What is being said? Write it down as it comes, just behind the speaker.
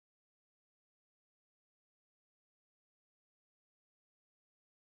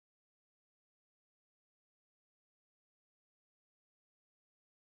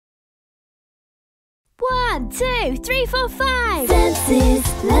1, 2, 3, 4, 5.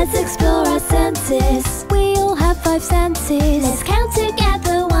 Senses, let's explore our senses. We all have 5 senses. Let's count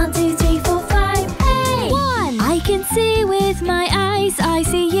together. 1, 2, 3, 4, 5. Hey! 1. I can see with my eyes. I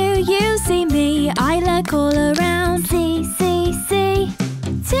see you, you see me. I look all around. See, see, see.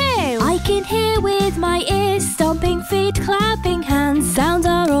 2. I can hear with my ears. Stomping feet, clapping hands. Sounds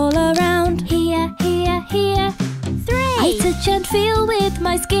are all around. Here, here, here. 3. I touch and feel with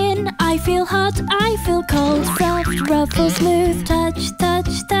my skin. I feel hot, I feel cold. Soft, rough or smooth. Touch,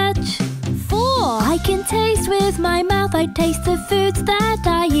 touch, touch. 4. I can taste with my mouth. I taste the foods that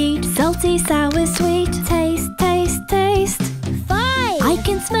I eat. Salty, sour, sweet. Taste, taste, taste. 5. I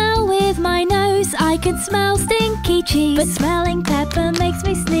can smell with my nose. I can smell stinky cheese. But smelling pepper makes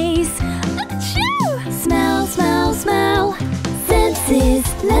me sneeze. Achoo! Smell, smell, smell.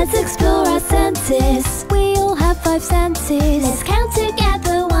 Senses, let's explore our senses. We all have 5 senses. Let's count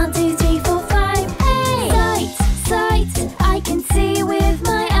together. 1, 2, 3, 4, 5. Hey! Sight, sight. I can see with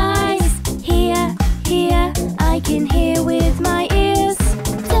my eyes. Hear, hear. I can hear with my ears.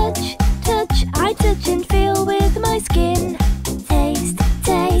 Touch, touch. I touch and feel with my skin. Taste,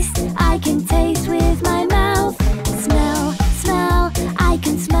 taste. I can taste with my mouth. Smell, smell. I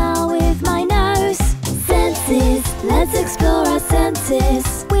can smell with my nose. Senses, let's explore our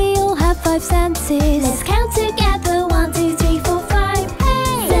senses. We all have 5 senses. Let's count together. 1, 2, 3, 4, 5.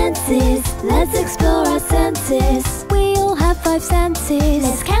 Hey! Senses, let's explore our senses. We all have 5 senses.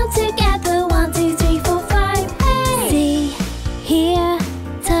 Let's count together. 1, 2, 3, 4, 5. Hey! See, hear,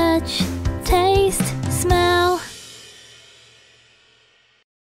 touch, taste, smell.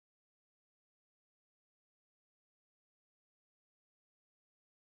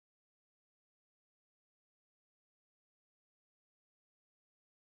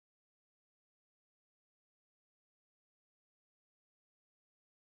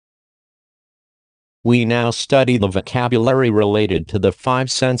 We now study the vocabulary related to the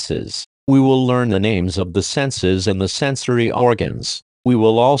 5 senses. We will learn the names of the senses and the sensory organs. We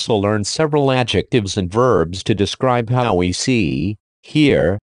will also learn several adjectives and verbs to describe how we see,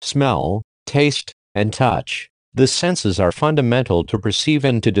 hear, smell, taste, and touch. The senses are fundamental to perceive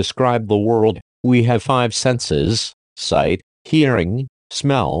and to describe the world. We have 5 senses: sight, hearing,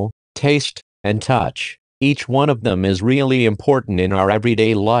 smell, taste, and touch. Each one of them is really important in our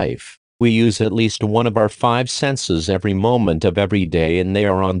everyday life. We use at least one of our 5 senses every moment of every day, and they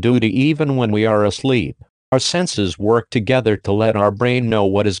are on duty even when we are asleep. Our senses work together to let our brain know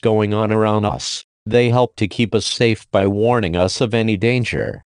what is going on around us. They help to keep us safe by warning us of any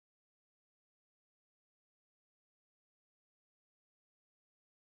danger.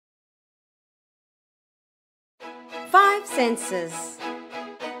 Five senses.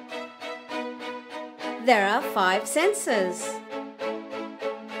 There are 5 senses.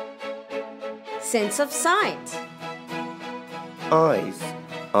 Sense of sight. Eyes.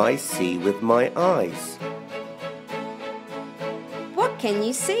 I see with my eyes. What can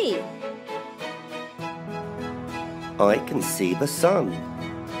you see? I can see the sun.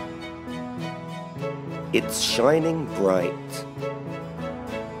 It's shining bright.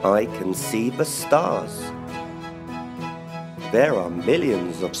 I can see the stars. There are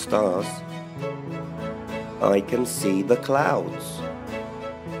millions of stars. I can see the clouds.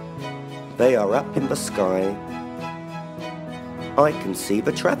 They are up in the sky. I can see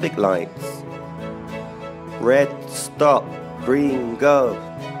the traffic lights. Red, stop. Green, go.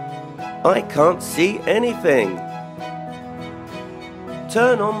 I can't see anything.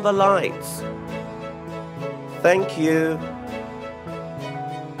 Turn on the lights. Thank you.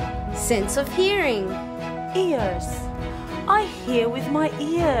 Sense of hearing. Ears. I hear with my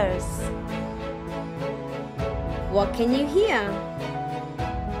ears. What can you hear?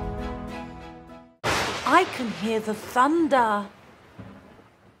 I can hear the thunder.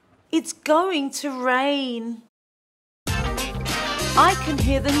 It's going to rain. I can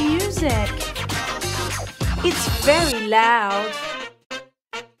hear the music. It's very loud.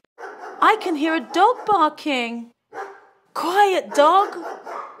 I can hear a dog barking. Quiet, dog.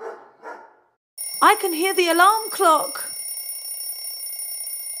 I can hear the alarm clock.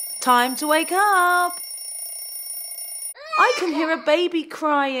 Time to wake up. I can hear a baby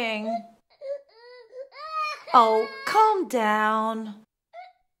crying. Oh, calm down.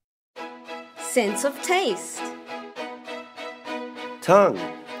 Sense of taste. Tongue.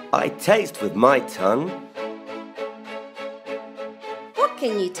 I taste with my tongue. What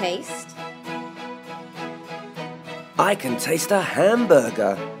can you taste? I can taste a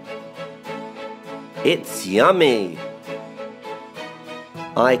hamburger. It's yummy.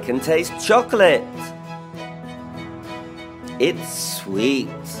 I can taste chocolate. It's sweet.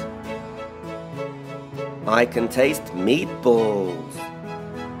 I can taste meatballs.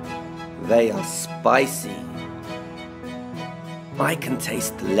 They are spicy. I can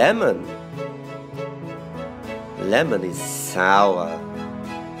taste lemon. Lemon is sour.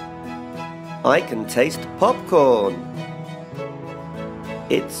 I can taste popcorn.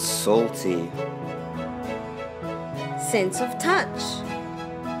 It's salty. Sense of touch.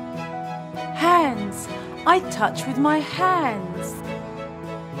 Hands. I touch with my hands.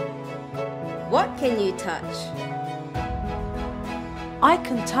 What can you touch? I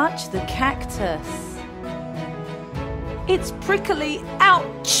can touch the cactus. It's prickly.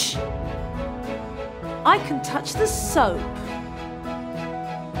 Ouch! I can touch the soap.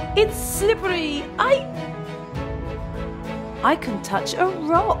 It's slippery. I can touch a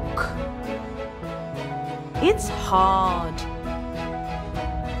rock. It's hard.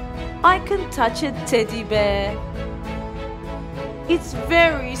 I can touch a teddy bear. It's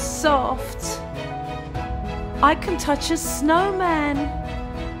very soft. I can touch a snowman.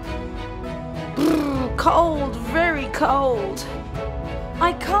 Brr, cold, very cold.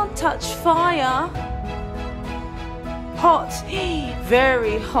 I can't touch fire. Hot,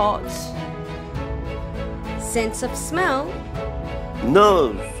 very hot. Sense of smell.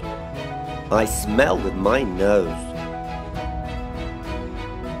 Nose. I smell with my nose.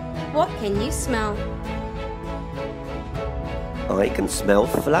 What can you smell? I can smell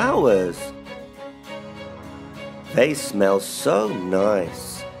flowers. They smell so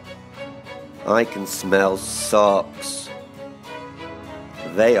nice. I can smell socks.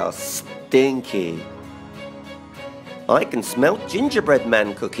 They are stinky. I can smell gingerbread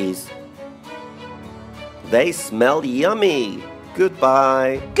man cookies. They smell yummy.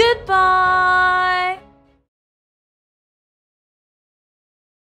 Goodbye. Goodbye!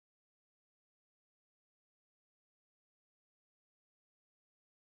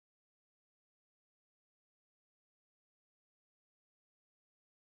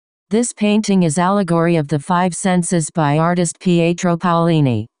 This painting is Allegory of the Five Senses by artist Pietro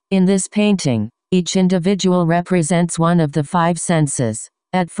Paolini. In this painting, each individual represents one of the five senses.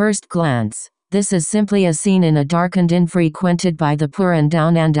 At first glance, this is simply a scene in a darkened inn frequented by the poor and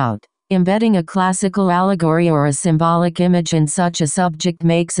down and out. Embedding a classical allegory or a symbolic image in such a subject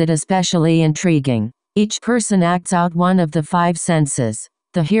makes it especially intriguing. Each person acts out one of the five senses.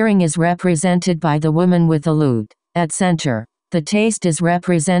 The hearing is represented by the woman with the lute. At center, the taste is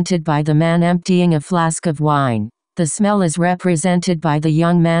represented by the man emptying a flask of wine. The smell is represented by the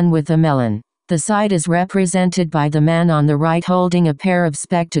young man with a melon. The sight is represented by the man on the right holding a pair of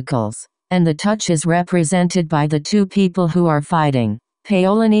spectacles. And the touch is represented by the two people who are fighting.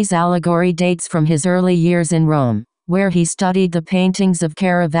 Paolini's allegory dates from his early years in Rome, where he studied the paintings of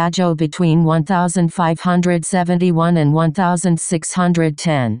Caravaggio between 1571 and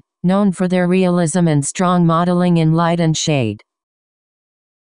 1610. Known for their realism and strong modeling in light and shade.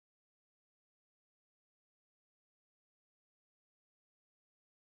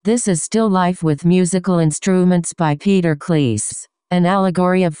 This is Still Life with Musical Instruments by Pieter Claesz, an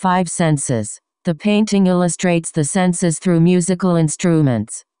allegory of five senses. The painting illustrates the senses through musical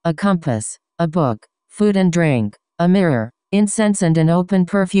instruments: a compass, a book, food and drink, a mirror, incense and an open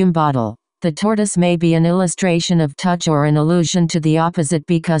perfume bottle. The tortoise may be an illustration of touch or an allusion to the opposite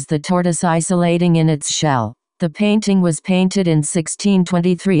because the tortoise isolating in its shell. The painting was painted in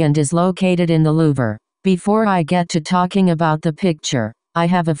 1623 and is located in the Louvre. Before I get to talking about the picture, I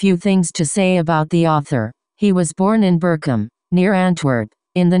have a few things to say about the author. He was born in Berchem, near Antwerp,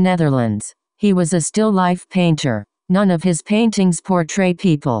 in the Netherlands. He was a still life painter. None of his paintings portray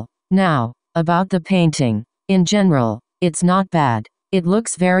people. Now, about the painting. In general, it's not bad. It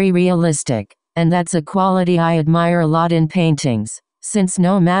looks very realistic, and that's a quality I admire a lot in paintings, since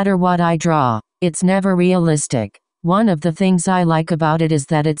no matter what I draw, it's never realistic. One of the things I like about it is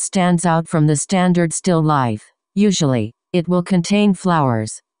that it stands out from the standard still life. Usually, it will contain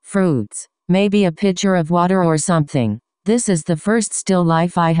flowers, fruits, maybe a pitcher of water or something. This is the first still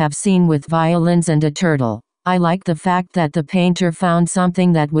life I have seen with violins and a turtle. I like the fact that the painter found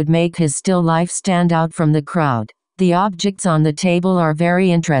something that would make his still life stand out from the crowd. The objects on the table are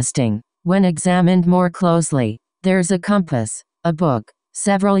very interesting. When examined more closely, there's a compass, a book,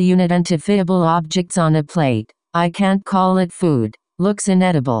 several unidentifiable objects on a plate. I can't call it food. Looks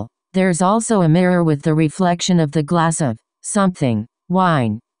inedible. There's also a mirror with the reflection of the glass of something,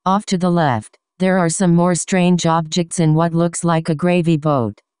 wine. Off to the left, there are some more strange objects in what looks like a gravy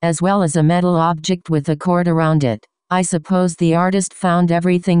boat, as well as a metal object with a cord around it. I suppose the artist found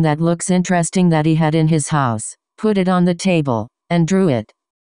everything that looks interesting that he had in his house, put it on the table, and drew it.